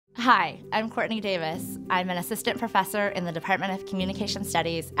Hi, I'm Courtney Davis. I'm an assistant professor in the Department of Communication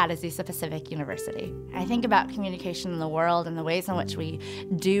Studies at Azusa Pacific University. I think about communication in the world and the ways in which we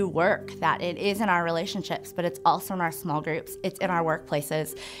do work, that it is in our relationships, but it's also in our small groups, it's in our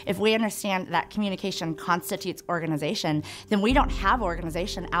workplaces. If we understand that communication constitutes organization, then we don't have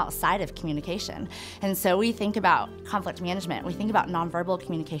organization outside of communication. And so we think about conflict management, we think about nonverbal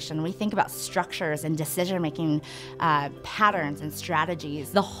communication, we think about structures and decision-making patterns and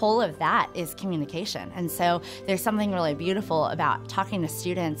strategies. The whole of that is communication. And so there's something really beautiful about talking to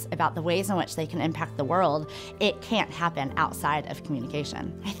students about the ways in which they can impact the world. It can't happen outside of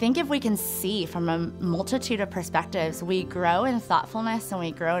communication. I think if we can see from a multitude of perspectives, we grow in thoughtfulness and we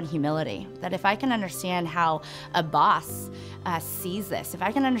grow in humility. That if I can understand how a boss sees this, if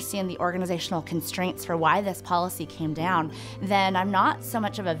I can understand the organizational constraints for why this policy came down, then I'm not so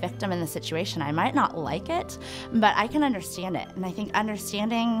much of a victim in the situation. I might not like it, but I can understand it. And I think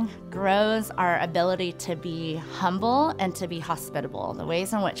understanding grows our ability to be humble and to be hospitable, the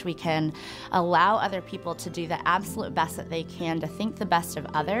ways in which we can allow other people to do the absolute best that they can, to think the best of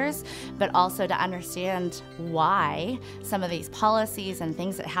others, but also to understand why some of these policies and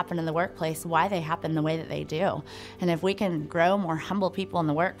things that happen in the workplace, why they happen the way that they do. And if we can grow more humble people in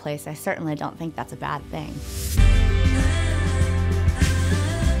the workplace, I certainly don't think that's a bad thing.